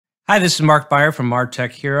Hi, this is Mark Beyer from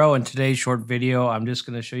Martech Hero. In today's short video, I'm just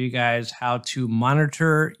going to show you guys how to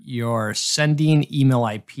monitor your sending email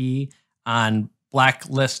IP on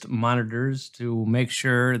Blacklist monitors to make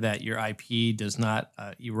sure that your IP does not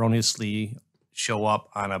erroneously show up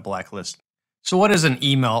on a blacklist. So, what is an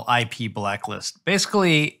email IP blacklist?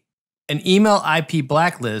 Basically, an email IP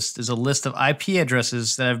blacklist is a list of IP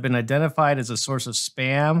addresses that have been identified as a source of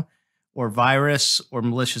spam or virus or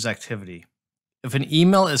malicious activity. If an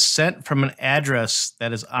email is sent from an address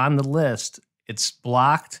that is on the list, it's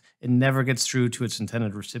blocked and never gets through to its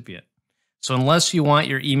intended recipient. So, unless you want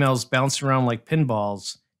your emails bouncing around like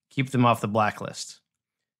pinballs, keep them off the blacklist.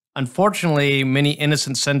 Unfortunately, many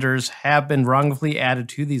innocent senders have been wrongfully added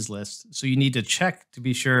to these lists, so you need to check to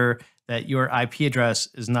be sure that your IP address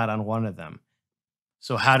is not on one of them.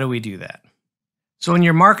 So, how do we do that? So, in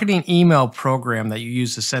your marketing email program that you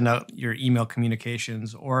use to send out your email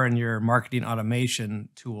communications, or in your marketing automation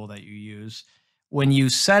tool that you use, when you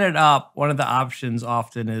set it up, one of the options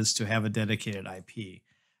often is to have a dedicated IP.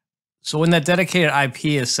 So, when that dedicated IP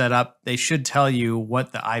is set up, they should tell you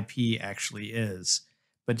what the IP actually is.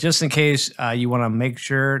 But just in case you want to make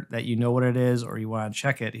sure that you know what it is or you want to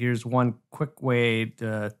check it, here's one quick way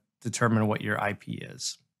to determine what your IP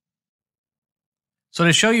is. So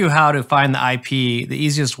to show you how to find the IP, the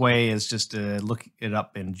easiest way is just to look it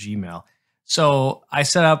up in Gmail. So I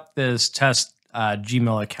set up this test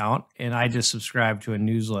Gmail account and I just subscribed to a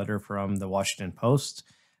newsletter from the Washington Post.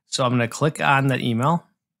 So I'm going to click on that email.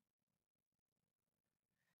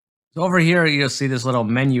 So over here, you'll see this little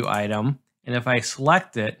menu item. And if I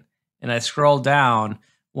select it and I scroll down,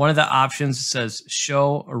 one of the options says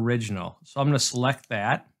show original. So I'm going to select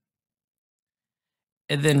that.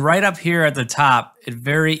 And then right up here at the top, it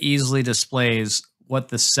very easily displays what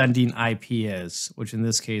the sending IP is, which in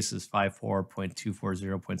this case is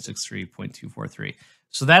 54.240.63.243.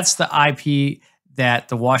 So that's the IP that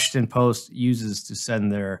the Washington Post uses to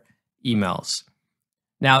send their emails.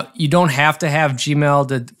 Now, you don't have to have Gmail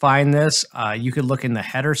to find this. You could look in the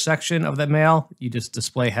header section of the mail. You just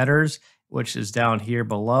display headers, which is down here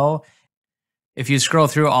below. If you scroll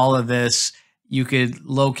through all of this, you could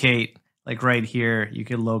locate, like right here, you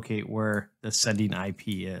can locate where the sending IP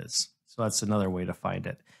is. So that's another way to find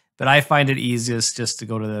it. But I find it easiest just to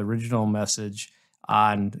go to the original message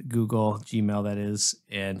on Google, Gmail that is,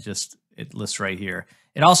 and just it lists right here.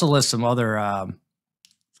 It also lists some other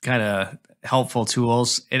kind of helpful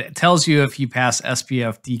tools. It tells you if you pass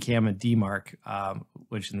SPF, DCAM, and DMARC,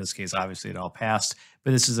 which in this case, obviously it all passed,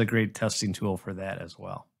 but this is a great testing tool for that as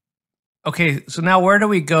well. Okay, so now where do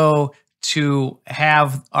we go to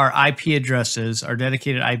have our IP addresses, our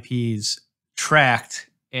dedicated IPs tracked,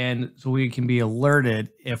 and so we can be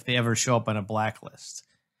alerted if they ever show up on a blacklist?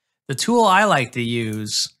 The tool I like to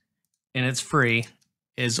use, and it's free,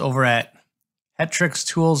 is over at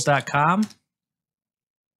hetrixtools.com.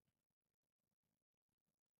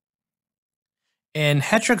 And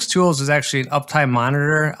Hetrix Tools is actually an uptime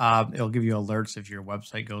monitor. It'll give you alerts if your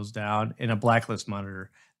website goes down, and a blacklist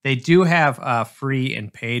monitor. They do have free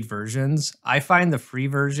and paid versions. I find the free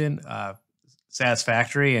version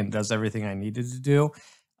satisfactory and does everything I needed to do.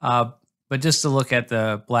 But just to look at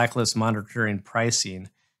the blacklist monitoring pricing,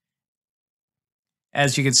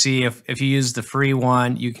 as you can see, if you use the free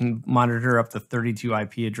one, you can monitor up to 32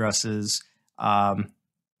 IP addresses.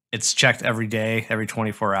 It's checked every day, every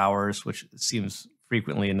 24 hours, which seems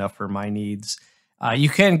frequently enough for my needs. You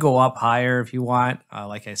can go up higher if you want.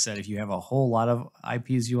 Like I said, if you have a whole lot of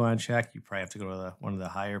IPs you want to check, you probably have to go to one of the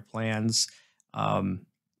higher plans.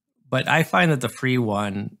 But I find that the free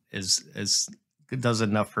one does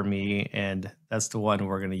enough for me, and that's the one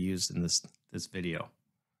we're going to use in this video.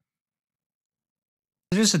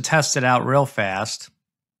 Just to test it out real fast,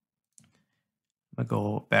 I'm going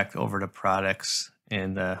to go back over to products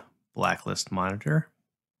and the blacklist monitor.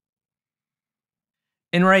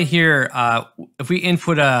 And right here, if we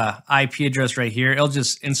input a IP address right here, it'll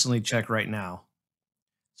just instantly check right now.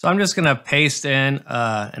 So I'm just going to paste in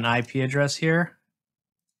an IP address here.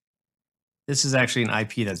 This is actually an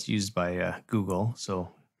IP that's used by Google, so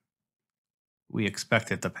we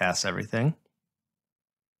expect it to pass everything.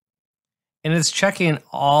 And it's checking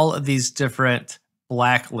all of these different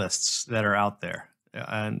blacklists that are out there.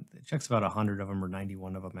 And it checks about 100 of them, or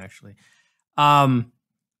 91 of them actually.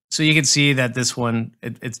 So you can see that this one,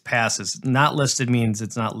 it passes. Not listed means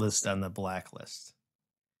it's not listed on the blacklist.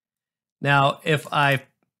 Now, if I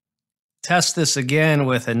test this again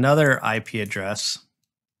with another IP address,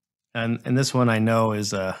 and this one I know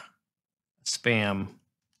is a spam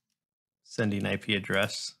sending IP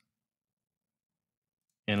address,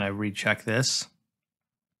 and I recheck this,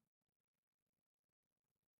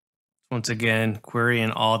 Once again,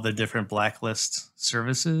 querying all the different blacklist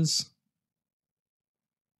services.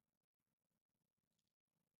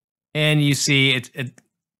 And you see it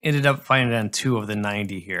ended up finding it on 2 of the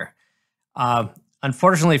 90 here.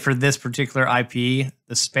 Unfortunately for this particular IP,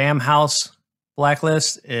 the Spam House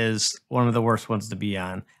blacklist is one of the worst ones to be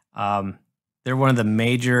on. They're one of the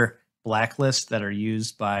major blacklists that are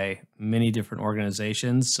used by many different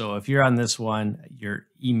organizations. So if you're on this one, your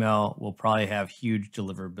email will probably have huge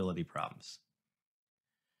deliverability problems.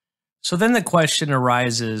 So then the question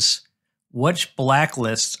arises, which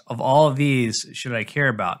blacklists of all of these should I care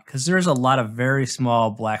about? Because there's a lot of very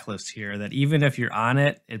small blacklists here that even if you're on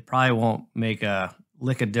it, it probably won't make a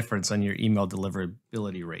lick of difference on your email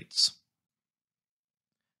deliverability rates.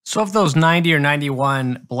 So of those 90 or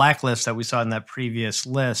 91 blacklists that we saw in that previous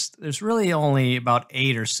list, there's really only about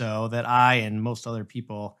 8 or so that I and most other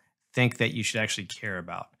people think that you should actually care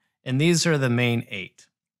about. And these are the main 8.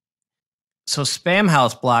 So Spam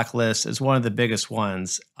House blacklist is one of the biggest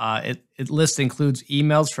ones. It list includes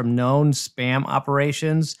emails from known spam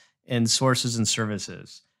operations and sources and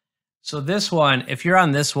services. So this one, if you're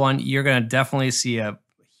on this one, you're going to definitely see a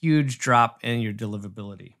huge drop in your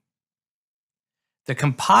deliverability. The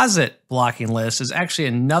composite blocking list is actually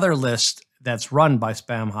another list that's run by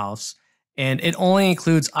Spam House, and it only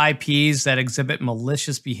includes IPs that exhibit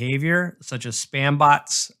malicious behavior, such as spam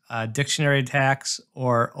bots, dictionary attacks,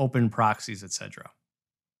 or open proxies, etc.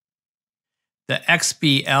 The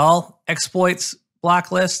XBL exploits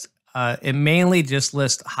block list, it mainly just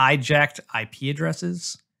lists hijacked IP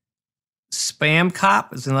addresses. Spam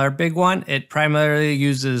Cop is another big one. It primarily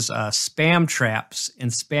uses spam traps and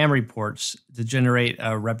spam reports to generate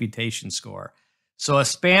a reputation score. So a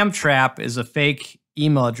spam trap is a fake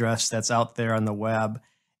email address that's out there on the web.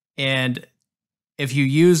 And if you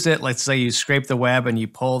use it, let's say you scrape the web and you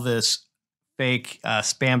pull this fake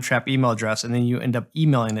spam trap email address and then you end up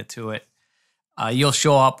emailing it to it, you'll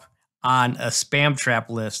show up on a spam trap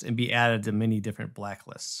list and be added to many different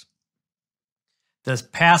blacklists. The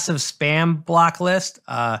passive spam block list,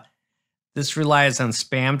 this relies on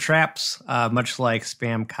spam traps, much like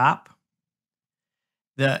Spam Cop.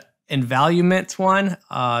 The Invalument one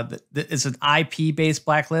is an IP-based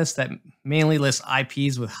blacklist that mainly lists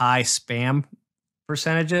IPs with high spam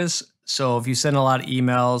percentages. So if you send a lot of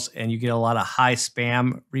emails and you get a lot of high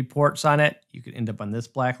spam reports on it, you could end up on this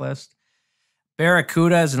blacklist.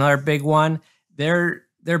 Barracuda is another big one. Their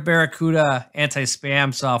Barracuda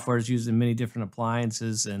anti-spam software is used in many different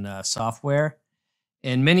appliances and software.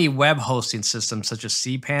 In many web hosting systems, such as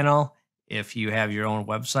cPanel, if you have your own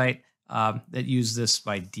website, that use this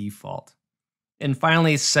by default. And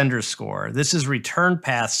finally, Sender Score. This is return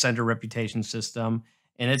path sender reputation system,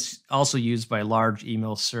 and it's also used by large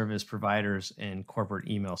email service providers and corporate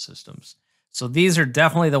email systems. So these are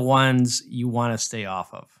definitely the ones you want to stay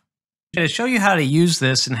off of. To show you how to use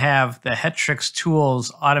this and have the Hetrix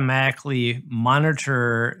tools automatically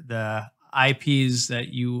monitor the IPs that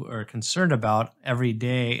you are concerned about every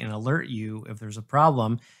day and alert you if there's a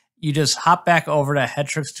problem, you just hop back over to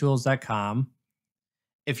hetrixtools.com.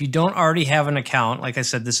 If you don't already have an account, like I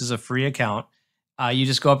said, this is a free account, you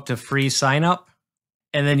just go up to free sign up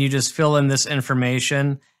and then you just fill in this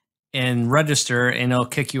information and register, and it'll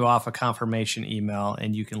kick you off a confirmation email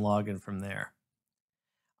and you can log in from there.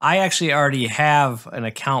 I actually already have an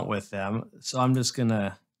account with them, so I'm just going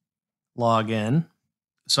to log in.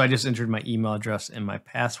 So I just entered my email address and my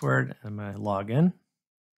password, and I'm going to log in.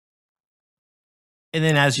 And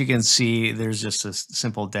then as you can see, there's just a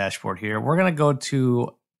simple dashboard here. We're going to go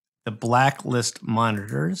to the blacklist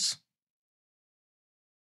monitors.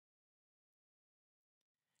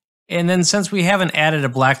 And then since we haven't added a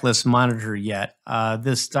blacklist monitor yet,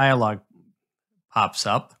 this dialog pops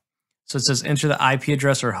up. So it says enter the IP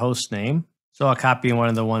address or host name. So I'll copy one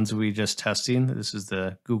of the ones we just testing. This is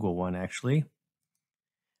the Google one, actually.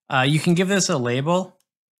 You can give this a label.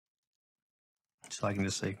 So I can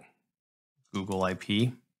just say Google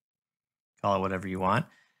IP, call it whatever you want.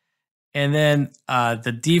 And then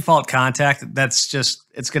the default contact, that's just,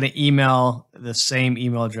 it's going to email the same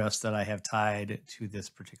email address that I have tied to this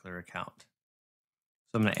particular account.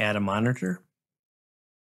 So I'm going to add a monitor.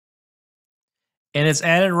 And it's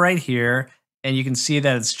added right here, and you can see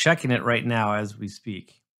that it's checking it right now as we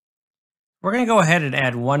speak. We're going to go ahead and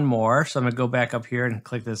add one more. So I'm going to go back up here and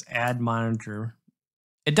click this Add Monitor.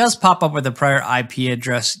 It does pop up with the prior IP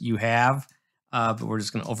address you have, but we're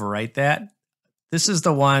just going to overwrite that. This is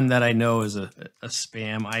the one that I know is a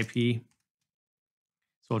spam IP.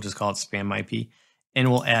 So we'll just call it spam IP,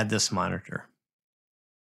 and we'll add this monitor.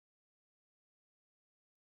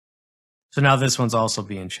 So now this one's also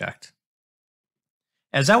being checked.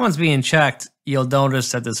 As that one's being checked, you'll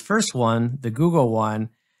notice that this first one, the Google one,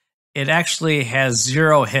 it actually has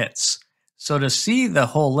 0 hits. So to see the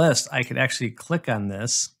whole list, I could actually click on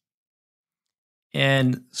this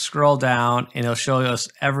and scroll down, and it'll show us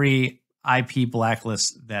every IP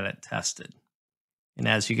blacklist that it tested. And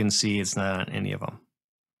as you can see, it's not on any of them.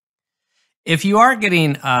 If you are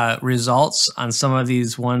getting results on some of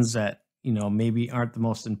these ones that maybe aren't the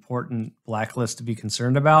most important blacklist to be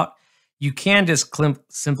concerned about, you can just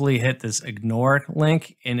simply hit this ignore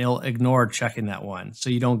link, and it'll ignore checking that one, so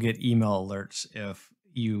you don't get email alerts if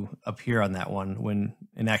you appear on that one when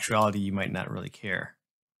in actuality you might not really care.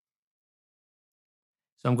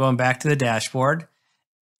 So I'm going back to the dashboard,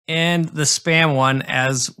 and the spam one,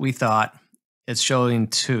 as we thought, it's showing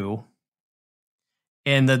 2.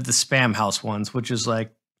 And the spam house ones, which is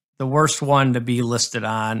like the worst one to be listed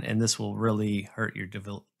on, and this will really hurt your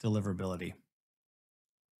deliverability.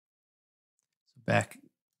 Back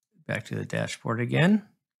to the dashboard again.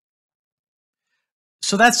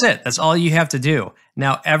 So that's it. That's all you have to do.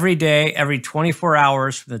 Now, every day, every 24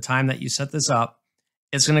 hours from the time that you set this up,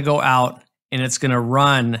 it's going to go out and it's going to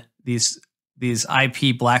run these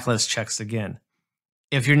IP blacklist checks again.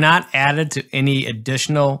 If you're not added to any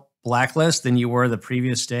additional blacklist than you were the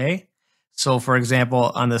previous day, so for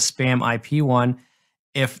example, on the spam IP one,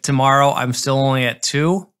 if tomorrow I'm still only at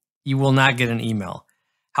 2, you will not get an email.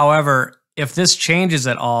 However, if this changes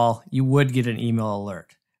at all, you would get an email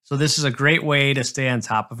alert. So this is a great way to stay on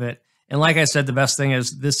top of it. And like I said, the best thing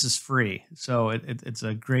is this is free. So it's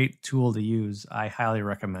a great tool to use. I highly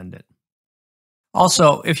recommend it.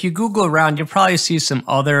 Also, if you Google around, you'll probably see some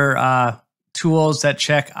other tools that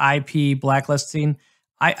check IP blacklisting.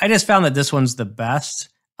 I just found that this one's the best.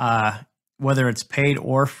 Whether it's paid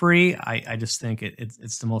or free, I just think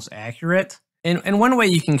it's the most accurate. And one way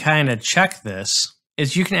you can kind of check this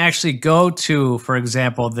is you can actually go to, for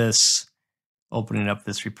example, this, opening up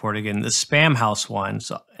this report again, the spam house one.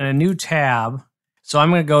 So in a new tab, so I'm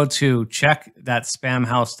going to go to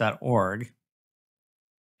check.spamhouse.org,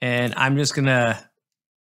 and I'm just going to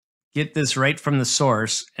get this right from the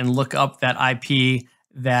source and look up that IP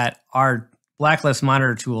that our blacklist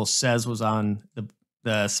monitor tool says was on the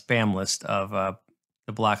spam list of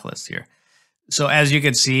the blacklist here. So as you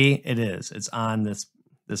can see, it's on this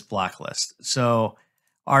blacklist. So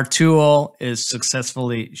our tool is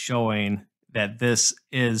successfully showing that this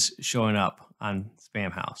is showing up on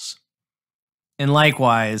Spamhaus. And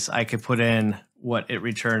likewise, I could put in what it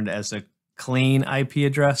returned as a clean IP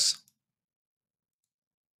address,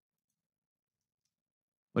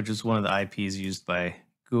 which is one of the IPs used by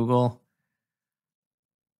Google.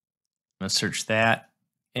 I'm going to search that,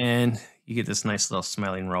 and you get this nice little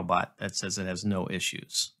smiling robot that says it has no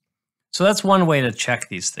issues. So that's one way to check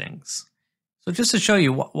these things. So just to show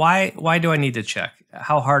you, why do I need to check?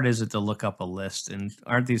 How hard is it to look up a list, and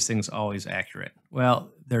aren't these things always accurate?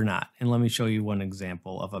 Well, they're not. And let me show you one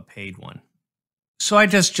example of a paid one. So I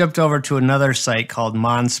just jumped over to another site called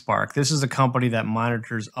MonSpark. This is a company that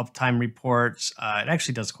monitors uptime reports. It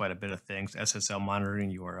actually does quite a bit of things: SSL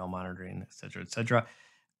monitoring, URL monitoring, et cetera, et cetera.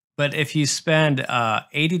 But if you spend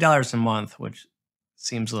 $80 a month, which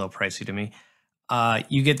seems a little pricey to me,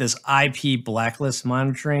 you get this IP blacklist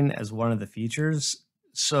monitoring as one of the features.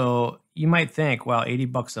 So you might think, wow,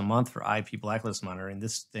 $80 a month for IP blacklist monitoring,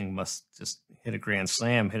 this thing must just hit a grand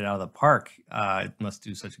slam, hit it out of the park. It must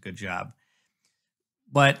do such a good job.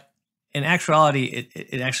 But in actuality,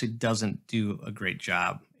 it actually doesn't do a great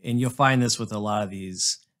job. And you'll find this with a lot of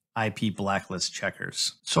these IP blacklist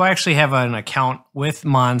checkers. So I actually have an account with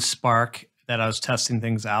MonSpark that I was testing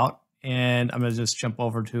things out. And I'm going to just jump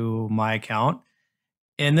over to my account.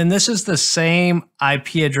 And then this is the same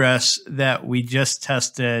IP address that we just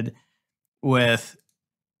tested with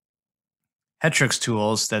Hetrix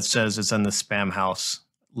Tools that says it's on the Spamhaus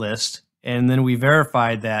list. And then we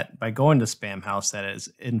verified that by going to Spamhaus that it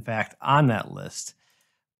is in fact on that list.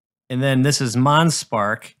 And then this is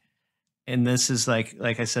MonSpark. And this is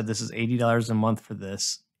like I said, this is $80 a month for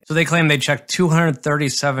this. So they claim they checked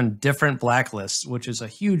 237 different blacklists, which is a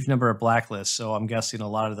huge number of blacklists. So I'm guessing a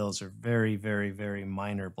lot of those are very, very, very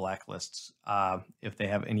minor blacklists, if they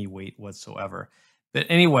have any weight whatsoever. But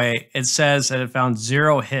anyway, it says that it found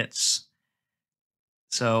 0 hits.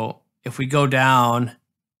 So if we go down,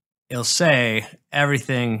 it'll say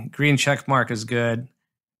everything, green check mark is good.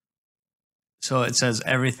 So it says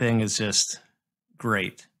everything is just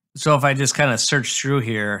great. So if I just kind of search through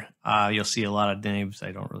here, you'll see a lot of names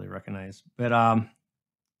I don't really recognize. But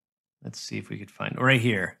let's see if we could find right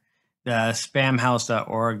here, the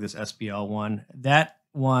spamhouse.org, this SBL one. That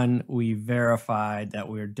one we verified that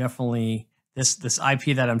we're definitely this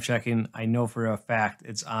IP that I'm checking, I know for a fact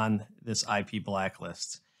it's on this IP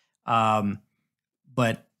blacklist.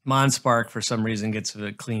 But MonSpark for some reason gets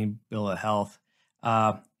a clean bill of health.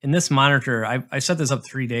 In this monitor, I set this up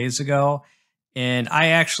 3 days ago, and I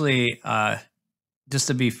actually, just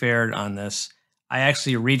to be fair on this, I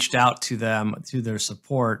actually reached out to them through their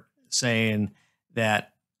support saying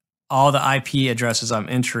that all the IP addresses I'm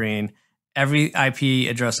entering, every IP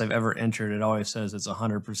address I've ever entered, it always says it's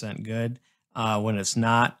 100% good when it's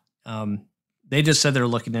not. They just said they're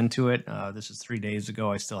looking into it. This is 3 days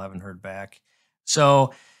ago. I still haven't heard back.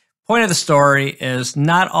 So, point of the story is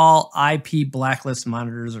not all IP blacklist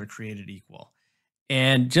monitors are created equal.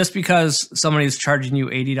 And just because somebody's charging you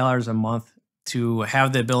 $80 a month to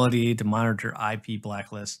have the ability to monitor IP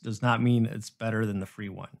blacklist does not mean it's better than the free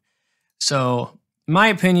one. So, in my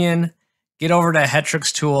opinion, get over to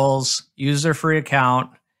Hetrix Tools, use their free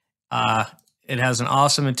account. It has an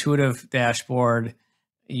awesome intuitive dashboard.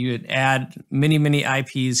 You would add many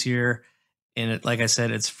IPs here, and like I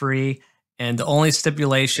said, it's free. And the only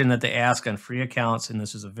stipulation that they ask on free accounts, and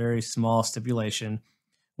this is a very small stipulation,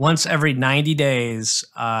 once every 90 days,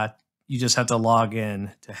 you just have to log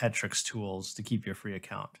in to Hetrix Tools to keep your free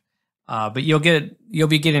account. But you'll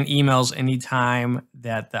be getting emails anytime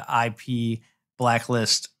that the IP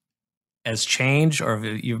blacklist has changed or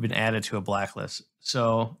if you've been added to a blacklist.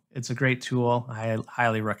 So it's a great tool. I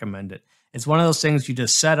highly recommend it. It's one of those things you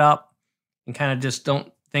just set up and kind of just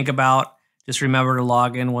don't think about. Just remember to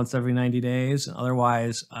log in once every 90 days.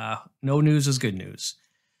 Otherwise, no news is good news.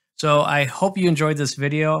 So I hope you enjoyed this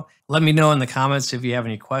video. Let me know in the comments if you have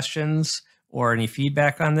any questions or any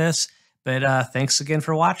feedback on this. But thanks again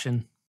for watching.